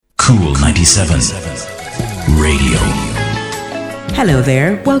Cool 97 Radio. Hello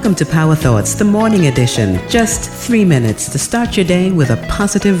there. Welcome to Power Thoughts, the morning edition. Just 3 minutes to start your day with a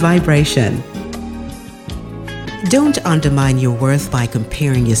positive vibration. Don't undermine your worth by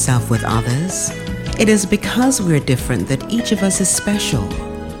comparing yourself with others. It is because we're different that each of us is special.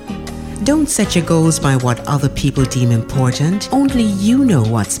 Don't set your goals by what other people deem important. Only you know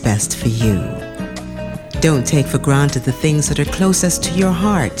what's best for you. Don't take for granted the things that are closest to your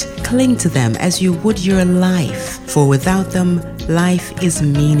heart. Cling to them as you would your life, for without them, life is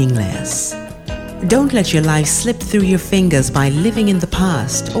meaningless. Don't let your life slip through your fingers by living in the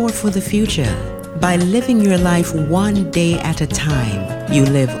past or for the future. By living your life one day at a time, you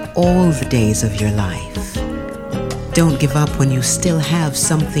live all the days of your life. Don't give up when you still have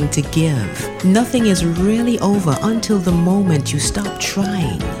something to give. Nothing is really over until the moment you stop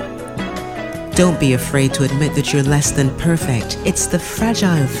trying. Don't be afraid to admit that you're less than perfect. It's the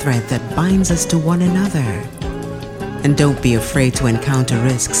fragile thread that binds us to one another. And don't be afraid to encounter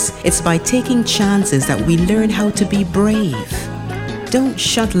risks. It's by taking chances that we learn how to be brave. Don't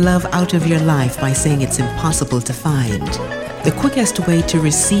shut love out of your life by saying it's impossible to find. The quickest way to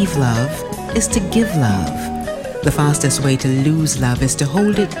receive love is to give love. The fastest way to lose love is to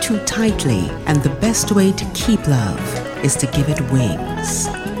hold it too tightly. And the best way to keep love is to give it wings.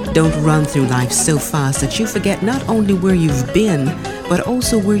 Don't run through life so fast that you forget not only where you've been, but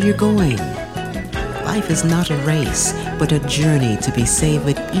also where you're going. Life is not a race, but a journey to be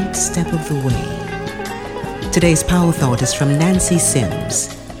savored each step of the way. Today's Power Thought is from Nancy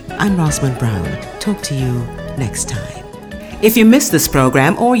Sims. I'm Rosamond Brown. Talk to you next time. If you missed this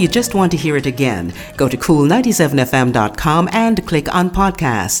program or you just want to hear it again, go to cool97fm.com and click on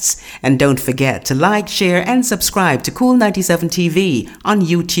podcasts. And don't forget to like, share, and subscribe to Cool 97 TV on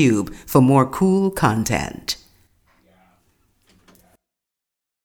YouTube for more cool content.